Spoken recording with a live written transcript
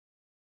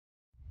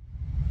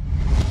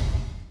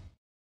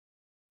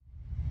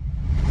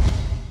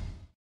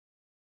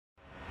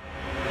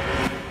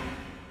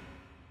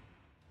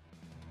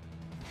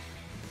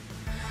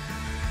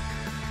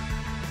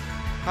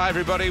Hi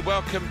everybody,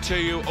 welcome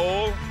to you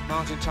all.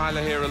 Martin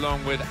Tyler here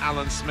along with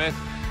Alan Smith.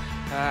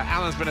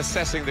 Alan's been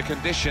assessing the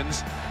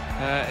conditions.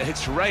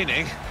 It's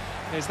raining.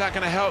 Is that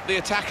going to help the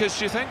attackers,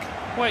 do you think?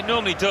 Well, it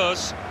normally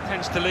does.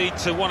 Tends to lead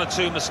to one or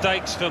two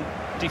mistakes from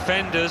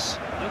defenders.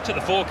 Looked at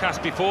the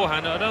forecast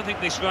beforehand. I don't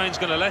think this rain's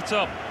going to let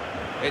up.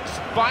 It's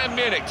Bayern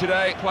Munich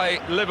today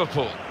play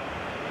Liverpool.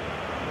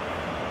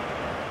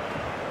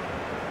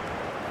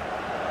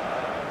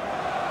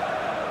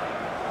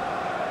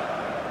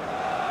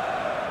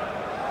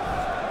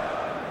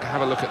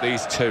 Have a look at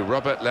these two.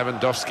 Robert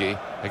Lewandowski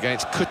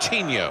against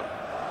Coutinho.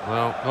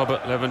 Well,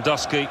 Robert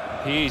Lewandowski,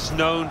 he is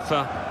known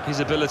for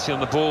his ability on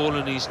the ball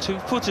and his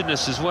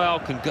two-footedness as well,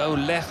 can go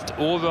left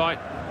or right.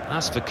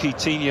 As for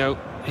Coutinho,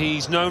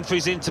 he's known for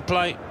his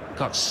interplay,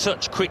 got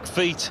such quick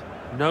feet,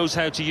 knows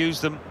how to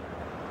use them.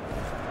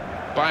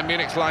 Bayern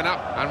Munich's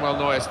line-up. Manuel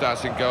Neuer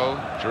starts in goal.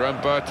 Jerome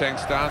Boateng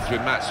starts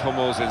with Mats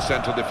Hummels in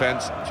central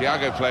defence.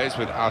 Thiago plays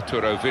with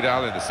Arturo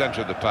Vidal in the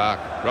centre of the park.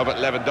 Robert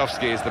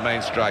Lewandowski is the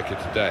main striker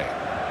today.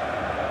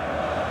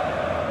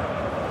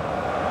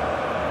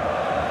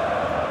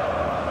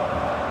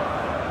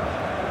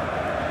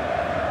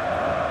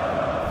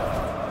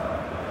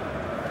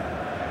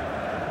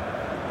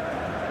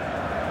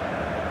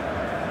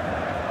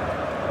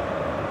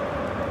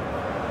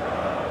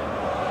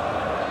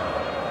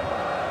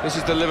 This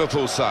is the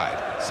Liverpool side.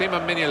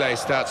 Simon Mignolet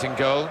starts in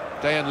goal.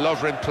 Dejan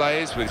Lovren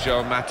plays with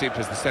Joel Matip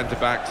as the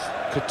centre-backs.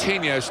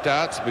 Coutinho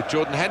starts with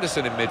Jordan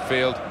Henderson in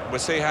midfield. We'll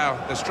see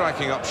how the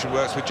striking option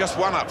works with just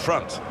one up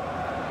front.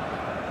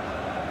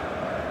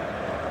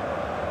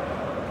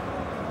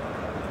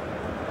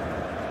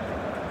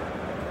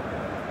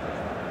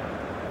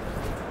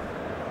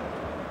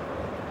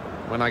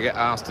 When I get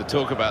asked to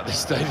talk about this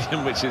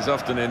stadium, which is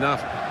often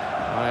enough,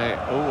 I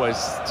always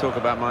talk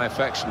about my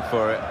affection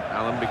for it,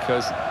 Alan,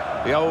 because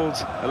the old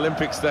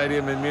Olympic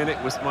Stadium in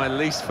Munich was my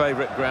least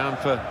favourite ground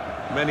for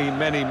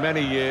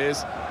many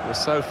years. We're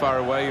so far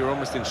away, you're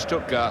almost in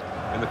Stuttgart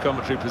in the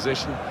commentary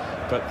position,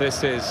 but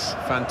this is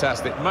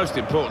fantastic. Most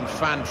important,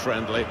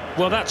 fan-friendly.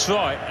 Well, that's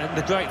right, and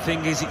the great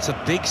thing is it's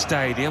a big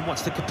stadium.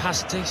 What's the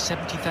capacity?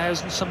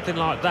 70,000, something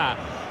like that.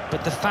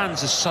 But the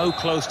fans are so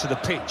close to the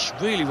pitch,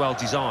 really well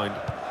designed.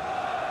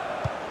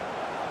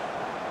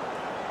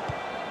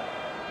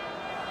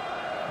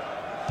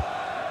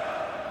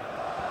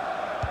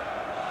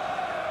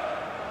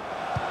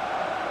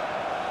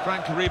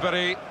 Frank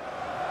Ribéry.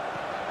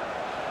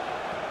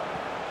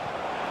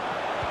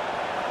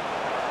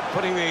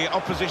 Putting the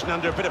opposition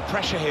under a bit of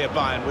pressure here,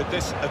 Bayern, with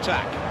this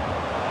attack.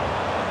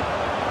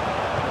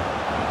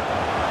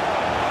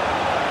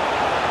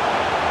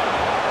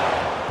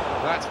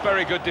 That's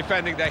very good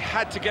defending. They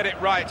had to get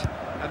it right,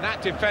 and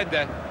that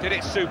defender did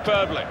it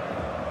superbly.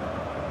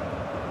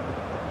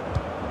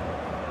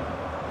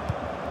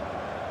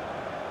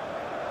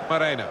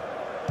 Moreno.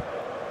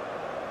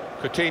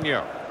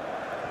 Coutinho.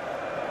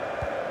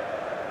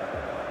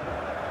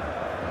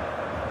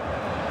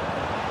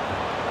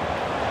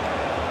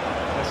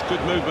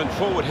 Good movement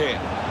forward here.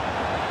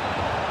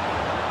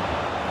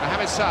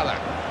 Mohamed Salah.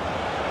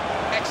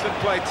 Excellent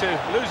play to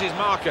lose his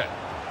marker.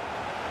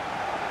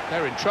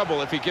 They're in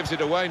trouble if he gives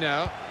it away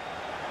now.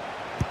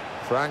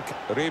 Frank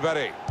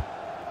Ribéry.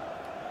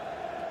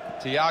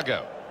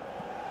 Thiago.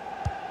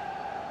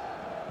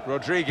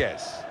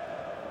 Rodriguez.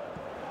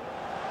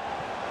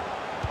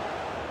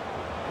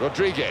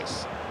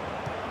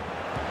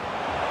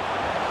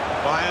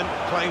 Bayern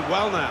playing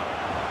well now.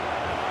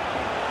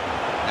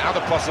 Now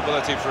the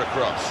possibility for a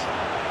cross.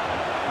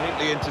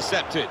 Neatly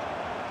intercepted.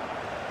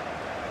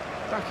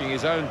 Backing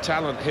his own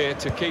talent here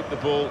to keep the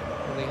ball.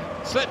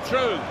 Slipped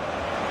through.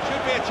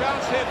 Should be a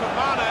chance here for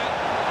Mane.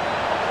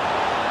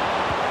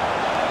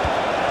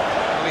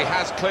 Well, he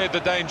has cleared the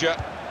danger.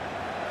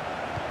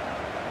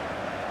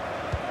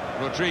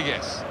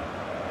 Rodriguez.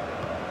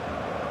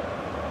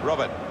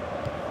 Robert.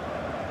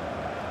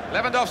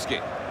 Lewandowski.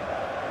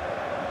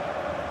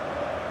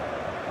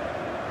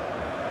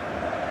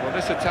 Well,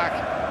 this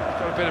attack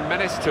got a bit of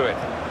menace to it.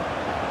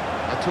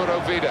 Arturo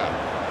Vidal.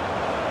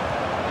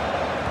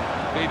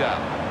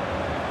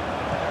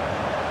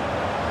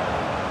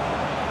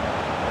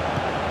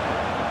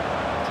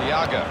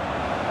 Thiago.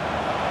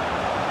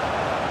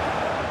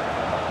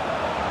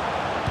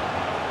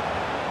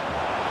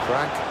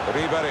 Frank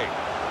Ribéry.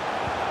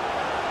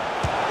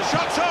 The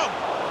shot's on!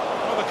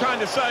 Well, the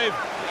kind of save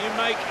that you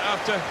make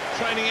after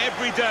training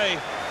every day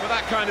for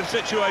that kind of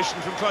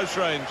situation from close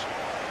range.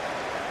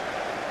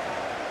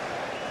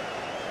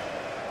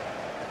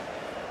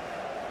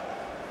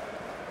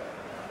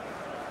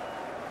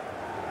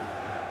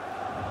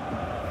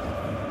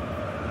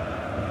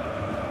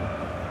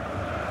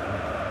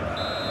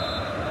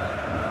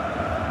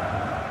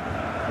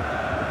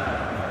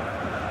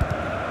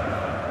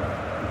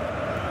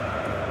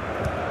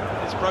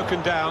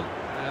 Broken down,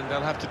 and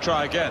they'll have to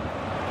try again.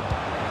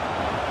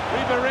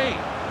 Ribéry.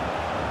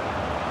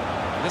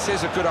 This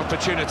is a good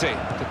opportunity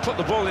to put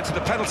the ball into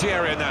the penalty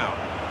area now.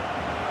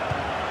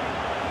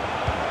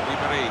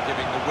 Ribéry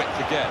giving the width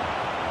again.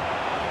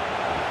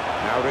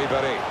 Now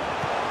Ribéry.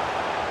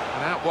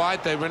 And out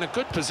wide, they were in a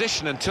good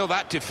position until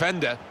that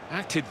defender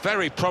acted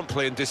very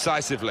promptly and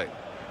decisively.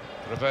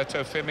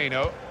 Roberto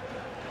Firmino.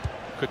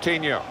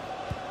 Coutinho.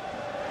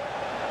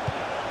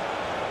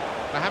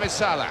 Mohamed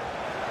Salah.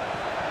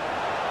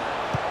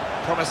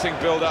 Promising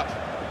build-up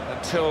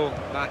until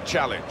that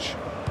challenge.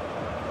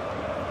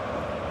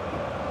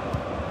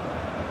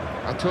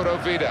 Arturo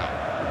Vidal.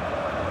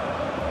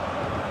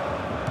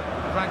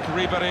 Frank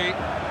Ribéry.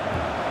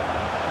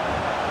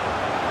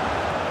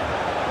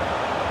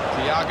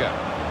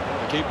 Thiago.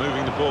 They keep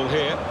moving the ball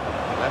here.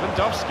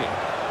 Lewandowski.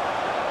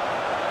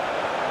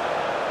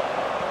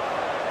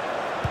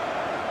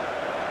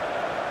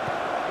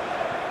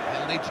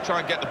 They'll need to try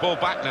and get the ball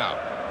back now.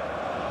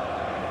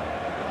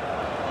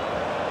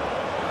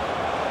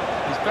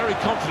 He's very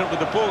confident with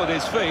the ball at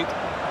his feet.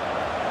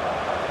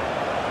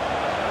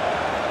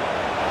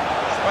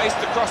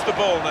 Spaced across the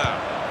ball now.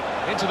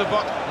 Into the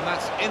box, and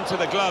that's into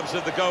the gloves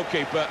of the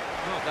goalkeeper.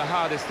 Not the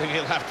hardest thing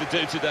he'll have to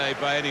do today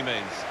by any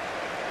means.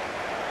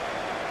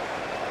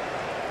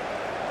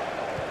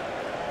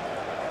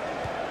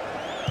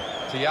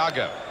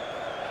 Thiago.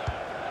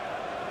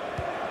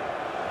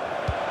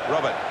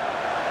 Robert.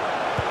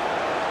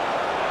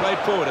 Played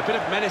forward, a bit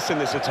of menace in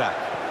this attack.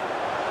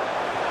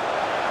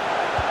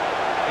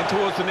 In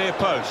towards the near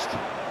post.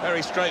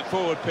 Very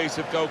straightforward piece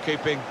of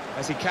goalkeeping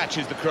as he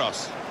catches the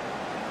cross.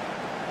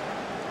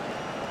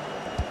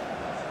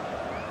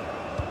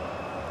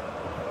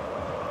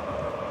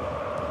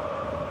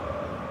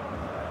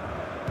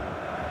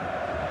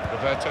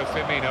 Roberto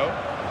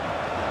Firmino.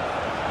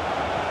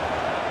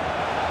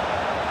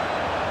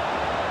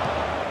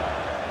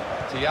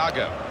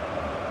 Thiago.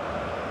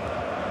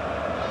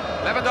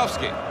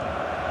 Lewandowski.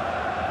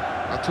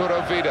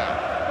 Arturo Vidal.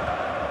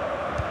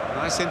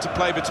 Nice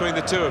interplay between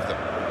the two of them.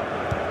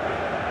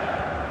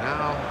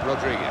 Now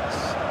Rodriguez.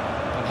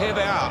 And here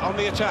they are on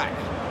the attack.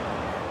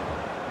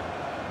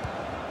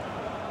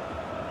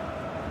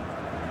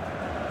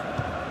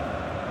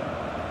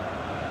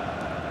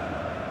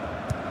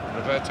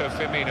 Roberto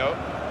Firmino.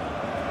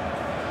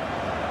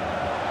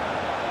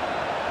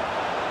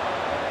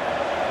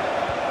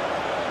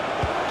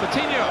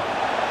 Coutinho.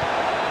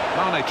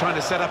 Mane trying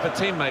to set up a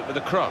teammate with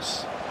a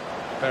cross.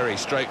 Very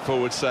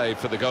straightforward save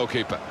for the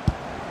goalkeeper.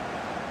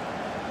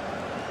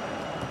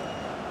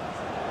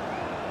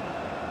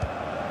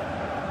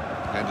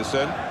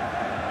 Henderson.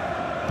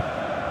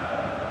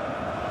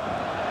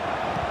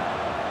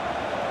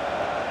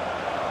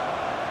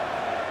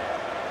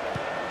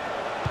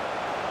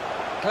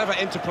 Clever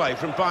interplay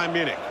from Bayern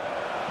Munich.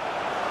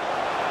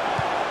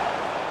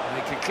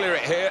 And he can clear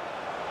it here.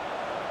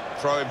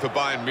 Throw in for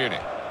Bayern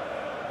Munich.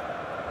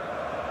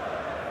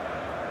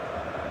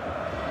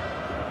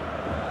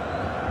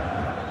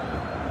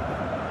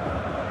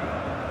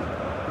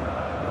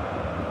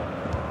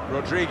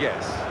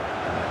 Rodriguez.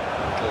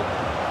 Little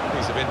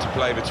piece of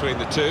interplay between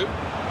the two.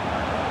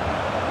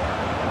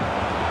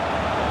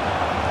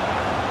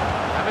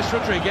 James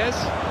Rodriguez.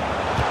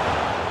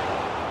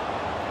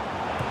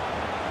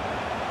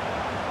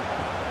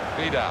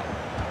 Vidal.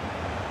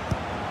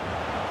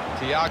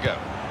 Thiago.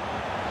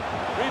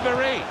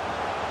 Ribéry.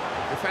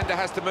 Defender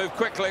has to move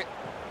quickly.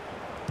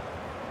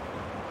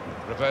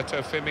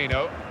 Roberto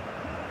Firmino.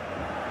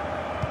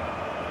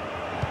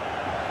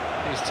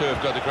 These two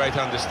have got a great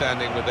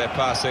understanding with their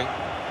passing.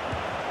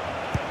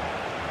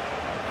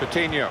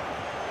 Coutinho.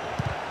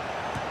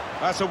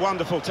 That's a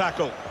wonderful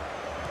tackle.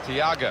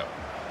 Thiago.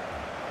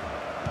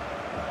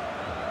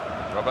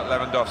 Robert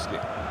Lewandowski.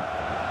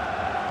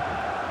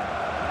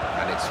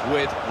 And it's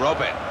with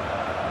Robert.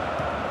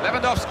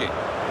 Lewandowski.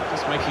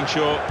 Just making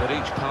sure that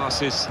each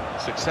pass is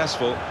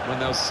successful. When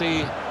they'll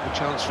see the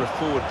chance for a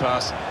forward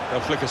pass, they'll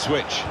flick a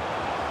switch.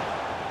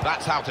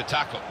 That's how to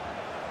tackle.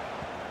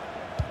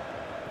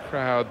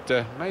 Crowd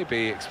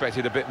maybe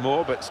expected a bit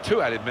more, but it's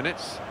 2 added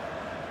minutes.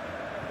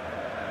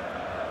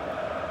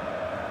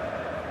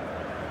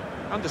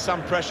 Under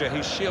some pressure,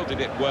 he's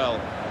shielded it well.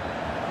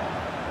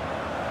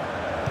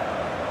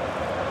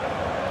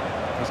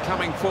 He's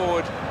coming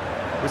forward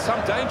with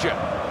some danger.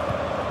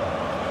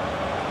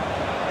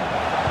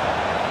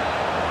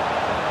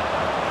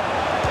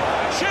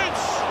 And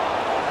shoots!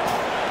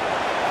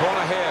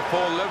 Corner here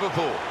for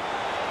Liverpool.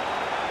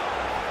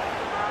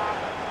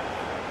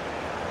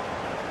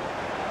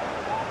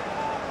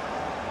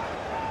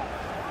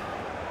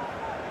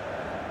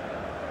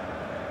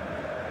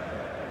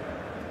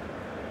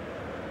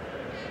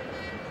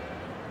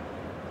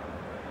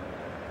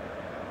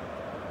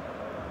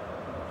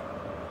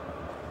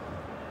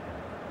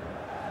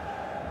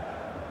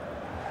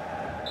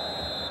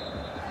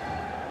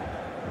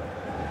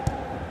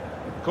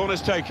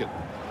 Corner's taken.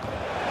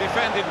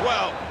 Defended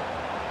well.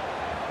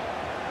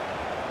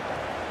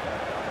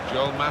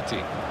 Joel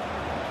Matip.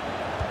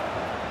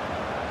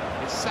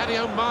 It's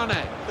Sadio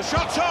Mane. The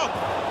shot's on!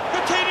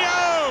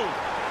 Coutinho!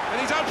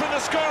 And he's opened the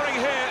scoring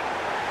here.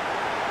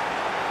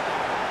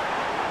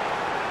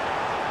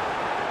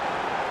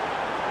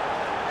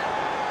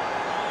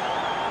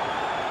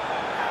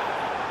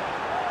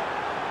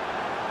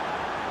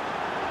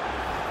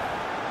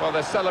 Well,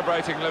 they're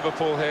celebrating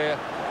Liverpool here.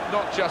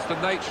 not just the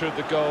nature of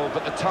the goal,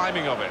 but the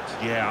timing of it.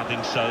 Yeah, I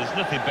think so. There's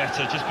nothing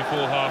better just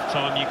before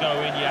half-time. You go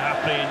in, you're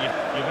happy, and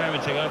you're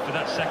raring to go for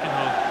that second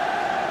half.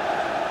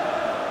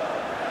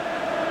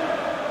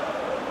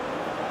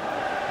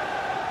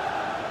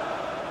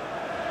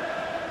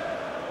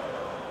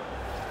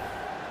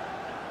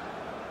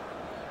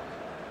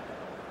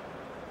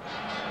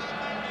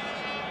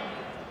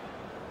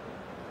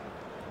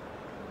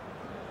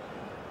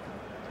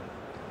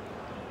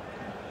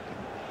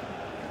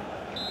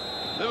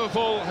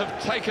 Liverpool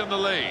have taken the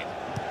lead.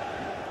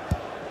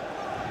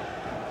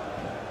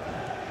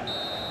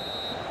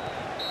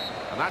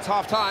 And that's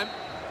half-time,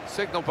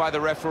 signalled by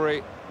the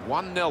referee.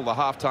 1-0 the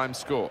half-time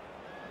score.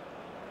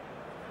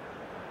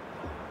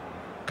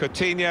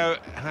 Coutinho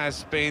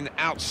has been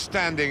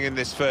outstanding in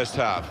this first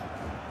half.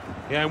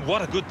 Yeah, and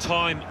what a good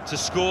time to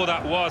score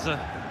that was.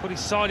 Put his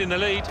side in the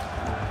lead.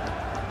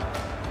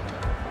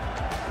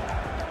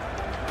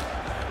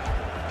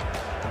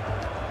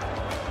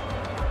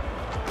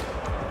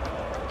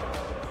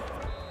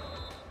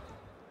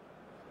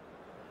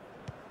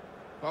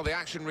 Well, the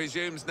action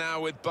resumes now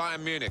with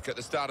Bayern Munich at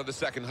the start of the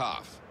second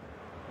half.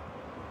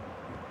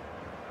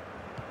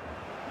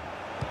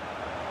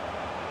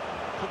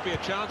 Could be a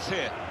chance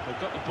here. They've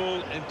got the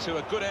ball into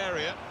a good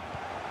area.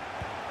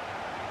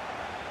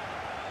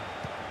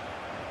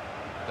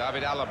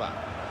 David Alaba.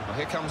 Well,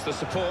 here comes the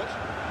support.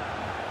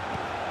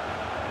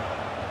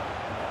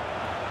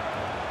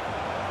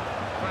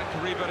 Frank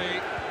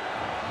Ribéry.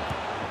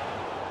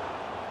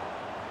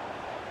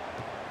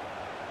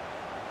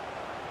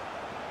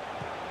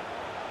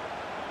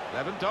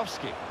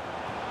 Lewandowski.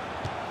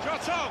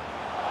 Shot on!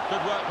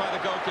 Good work by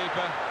the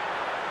goalkeeper.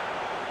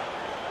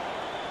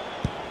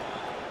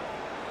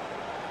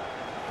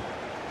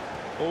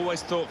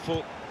 Always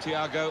thoughtful,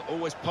 Thiago,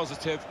 always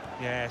positive.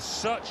 Yeah,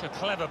 such a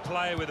clever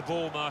player with the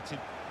ball, Martin.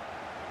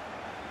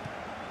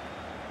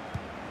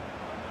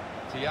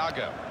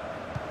 Thiago.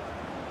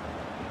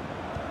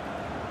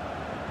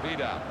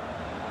 Vidal.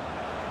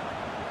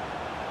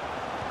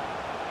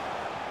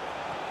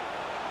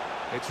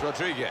 It's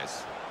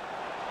Rodriguez.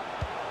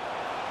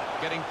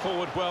 Getting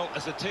forward well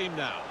as a team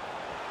now.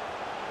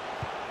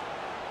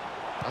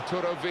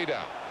 Arturo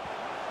Vidal.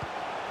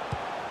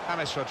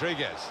 James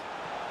Rodriguez.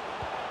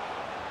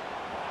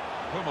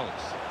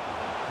 Hummels.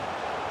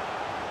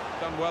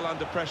 Done well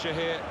under pressure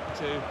here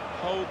to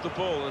hold the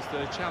ball as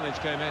the challenge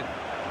came in.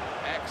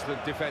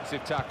 Excellent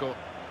defensive tackle.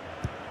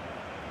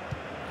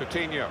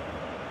 Coutinho.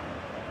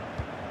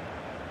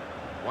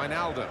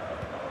 Wijnaldum.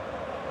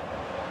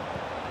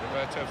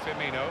 Roberto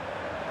Firmino.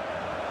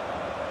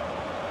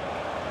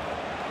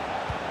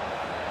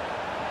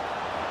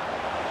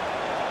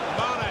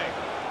 Mane.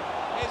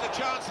 Here's a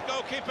chance,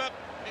 goalkeeper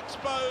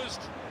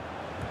exposed.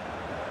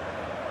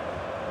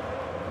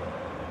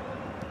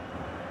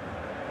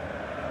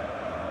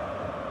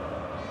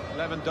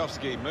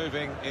 Lewandowski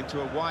moving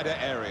into a wider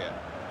area.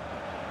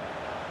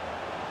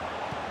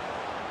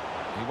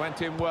 He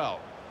went in well.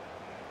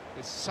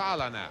 It's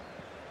Salah now.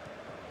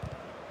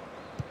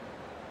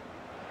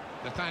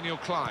 Nathaniel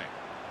Klein.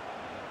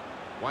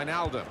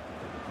 Wijnaldum.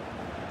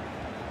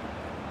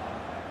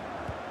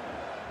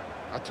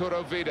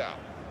 Arturo Vidal.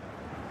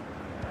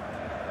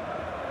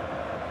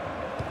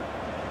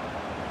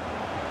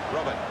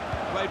 Robert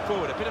played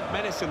forward, a bit of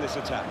menace in this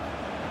attack.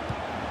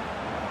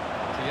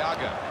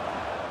 Thiago.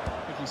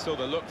 I think he saw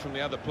the look from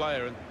the other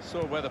player and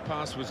saw where the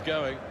pass was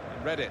going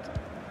and read it.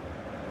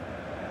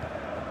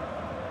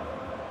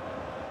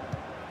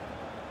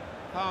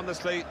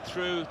 Harmlessly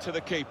through to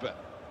the keeper.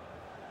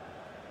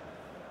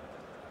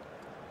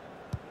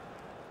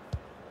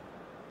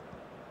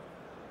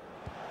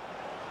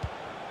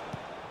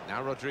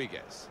 Now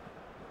Rodriguez.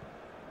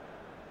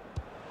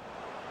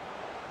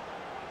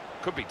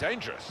 Could be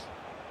dangerous.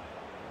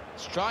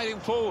 Striding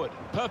forward,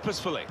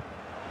 purposefully.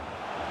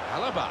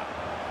 Alaba.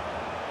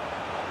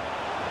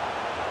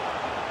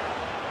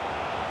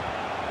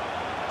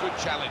 Good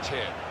challenge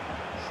here.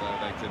 So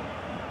they can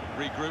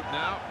regroup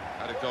now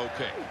at a goal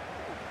kick.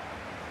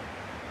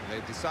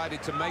 They've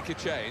decided to make a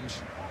change,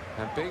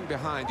 and being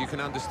behind, you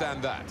can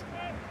understand that.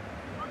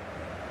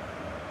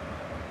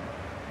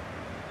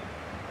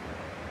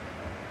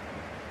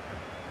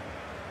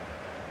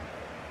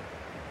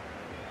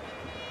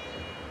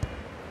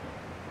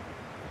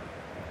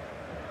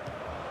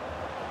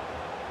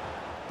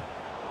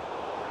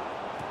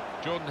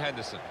 Jordan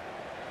Henderson.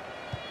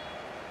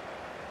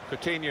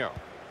 Coutinho.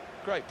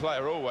 Great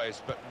player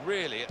always, but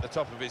really at the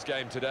top of his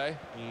game today.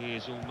 He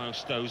is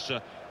almost those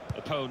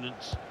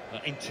opponents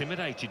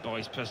intimidated by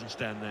his presence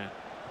down there.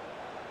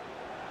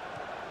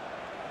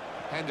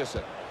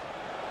 Henderson.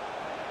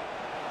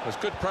 There's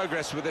good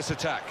progress with this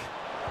attack.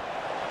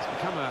 It's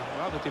become a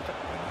rather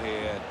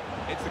here.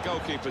 It's the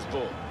goalkeeper's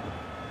ball.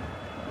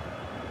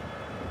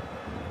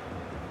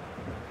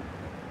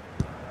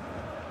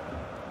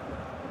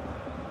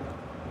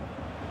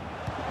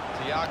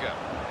 Thiago.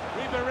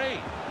 Ribéry.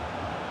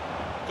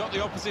 Got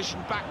the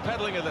opposition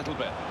backpedaling a little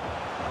bit.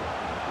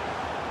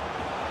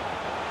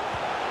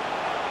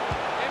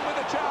 In with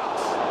a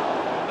chance.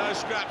 No No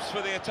scraps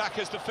for the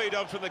attackers to feed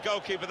on from the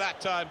goalkeeper that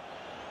time.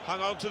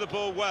 Hung on to the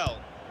ball well.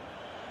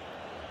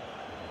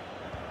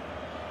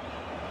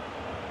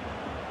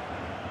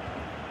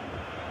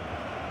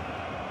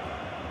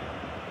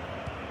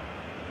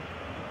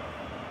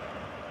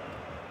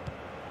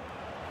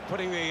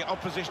 Putting the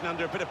opposition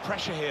under a bit of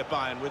pressure here,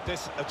 Bayern, with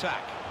this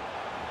attack.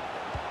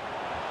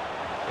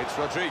 It's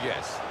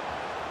Rodriguez.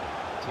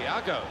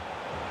 Thiago.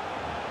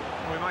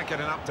 We might get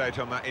an update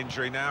on that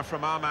injury now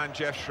from our man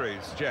Jeff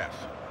Shreves. Jeff.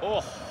 Oh,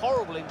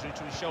 horrible injury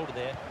to his shoulder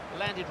there.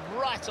 Landed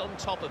right on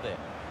top of it.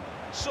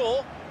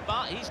 Sore,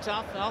 but he's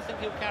tough, and I think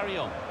he'll carry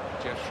on.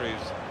 Jeff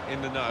Shreves in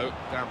the know,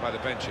 down by the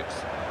benches.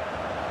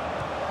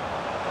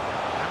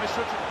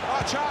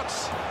 Oh,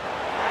 chance!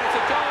 And it's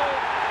a goal,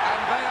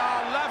 and they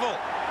are level.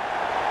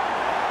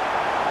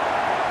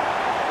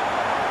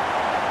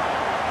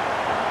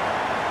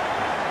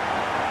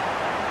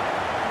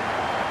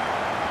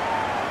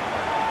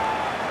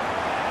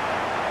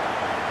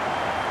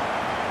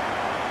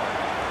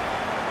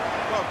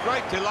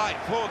 Great delight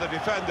for the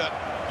defender.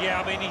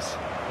 Yeah, I mean, he's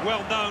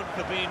well known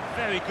for being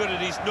very good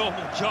at his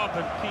normal job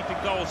and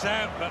keeping goals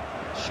out, but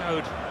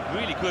showed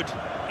really good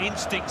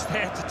instincts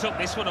there to tuck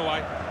this one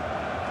away.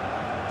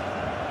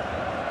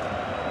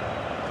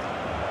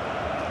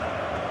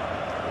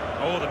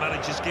 Oh, the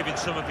manager's giving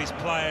some of his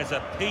players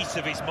a piece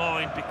of his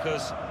mind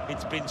because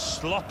it's been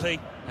sloppy,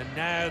 and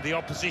now the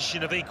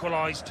opposition have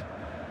equalised.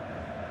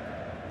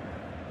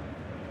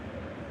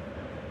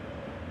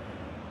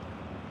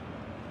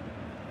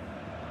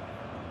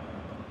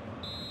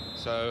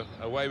 So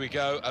away we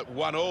go at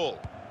 1-1.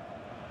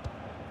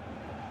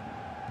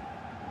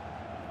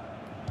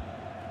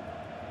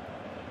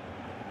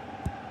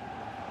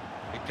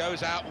 It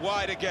goes out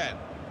wide again.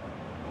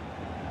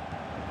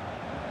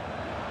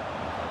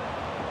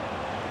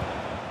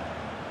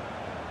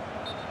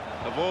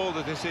 Of all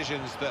the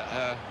decisions that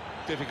are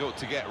difficult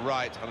to get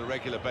right on a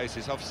regular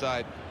basis,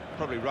 offside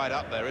probably right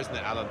up there, isn't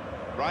it, Alan?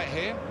 Right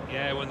here?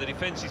 Yeah, when the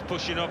defence is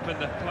pushing up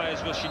and the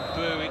players rushing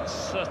through, it's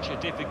such a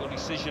difficult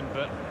decision,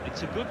 but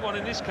it's a good one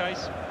in this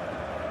case.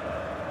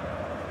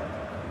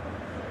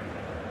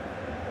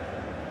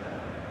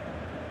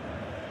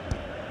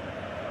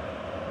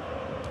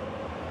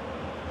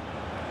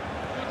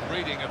 Good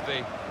reading of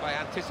the by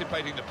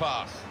anticipating the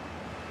pass.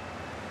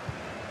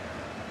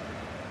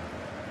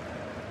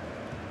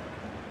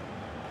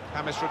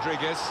 James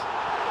Rodriguez.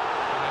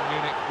 Bayern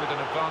Munich with an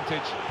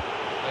advantage.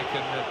 They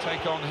can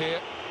take on here.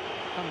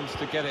 Comes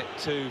to get it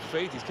to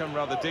feet. He's come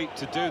rather deep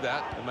to do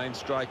that, the main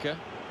striker.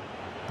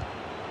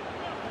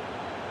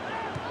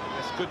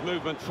 Yes, good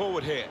movement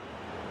forward here.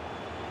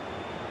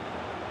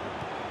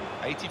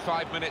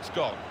 85 minutes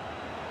gone.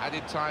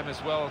 Added time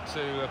as well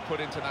to put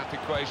into that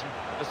equation.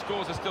 The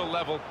scores are still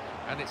level,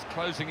 and it's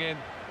closing in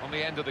on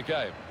the end of the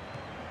game.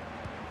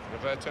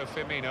 Roberto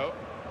Firmino.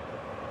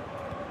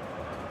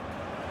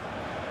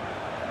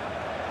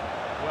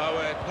 Well,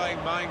 we're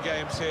playing mind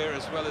games here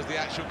as well as the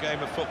actual game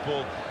of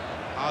football.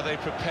 Are they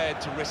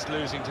prepared to risk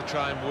losing to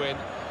try and win?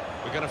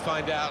 We're going to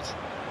find out.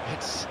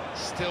 It's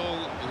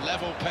still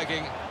level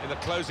pegging in the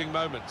closing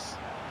moments.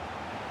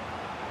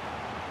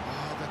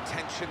 Oh, the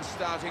tension's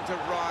starting to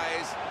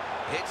rise.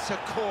 It's a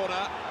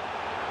corner.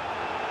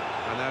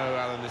 I know,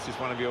 Alan, this is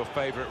one of your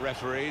favourite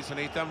referees, and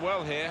he's done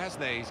well here,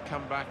 hasn't he? He's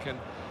come back and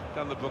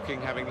done the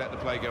booking, having let the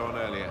play go on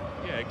earlier.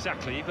 Yeah,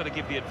 exactly. You've got to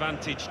give the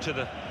advantage to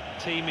the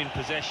team in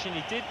possession.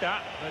 He did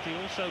that, but he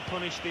also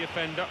punished the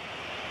offender.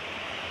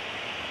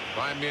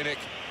 Bayern Munich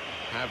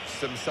have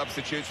some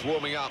substitutes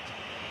warming up.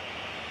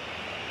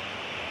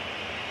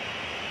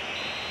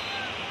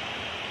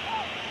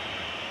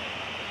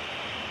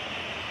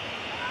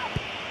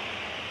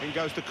 In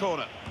goes the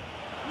corner.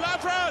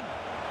 Lovren!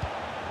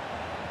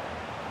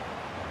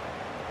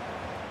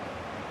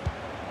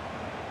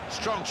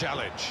 Strong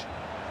challenge.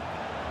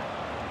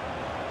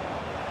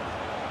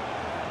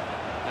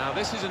 Now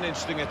this is an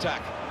interesting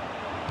attack.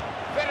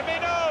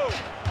 Firmino!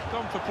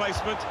 Gone for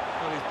placement,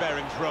 got his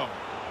bearings wrong.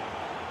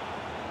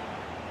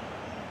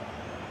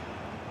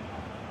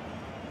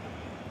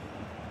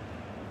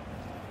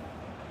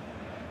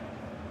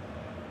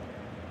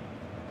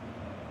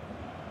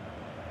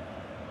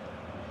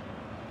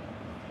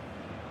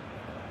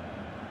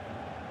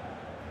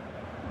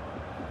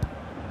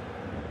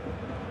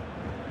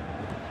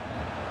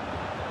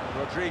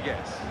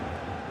 Rodriguez.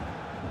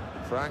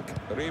 Frank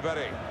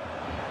Ribéry.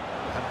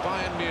 And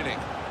Bayern Munich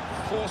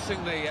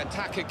forcing the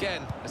attack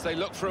again as they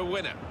look for a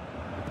winner.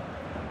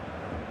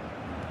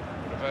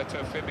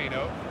 Roberto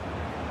Firmino.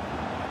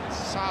 It's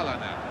Salah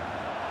now.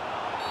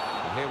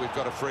 And here we've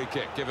got a free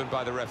kick given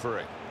by the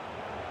referee.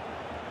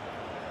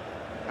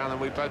 Alan,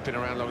 we've both been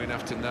around long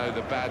enough to know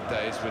the bad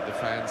days with the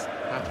fans.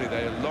 Happily,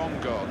 they are long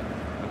gone.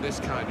 And this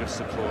kind of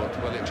support,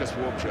 well, it just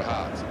warms your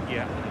heart.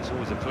 Yeah, it's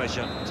always a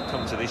pleasure to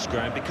come to this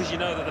ground because you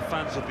know that the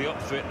fans will be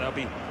up for it. They'll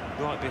be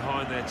right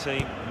behind their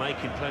team,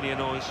 making plenty of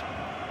noise.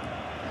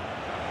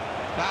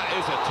 That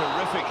is a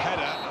terrific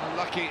header.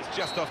 Unlucky it's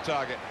just off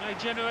target. They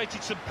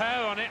generated some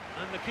power on it,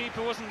 and the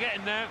keeper wasn't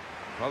getting there.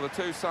 Well, the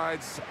two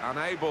sides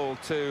unable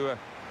to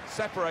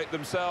separate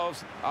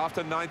themselves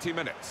after 90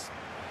 minutes.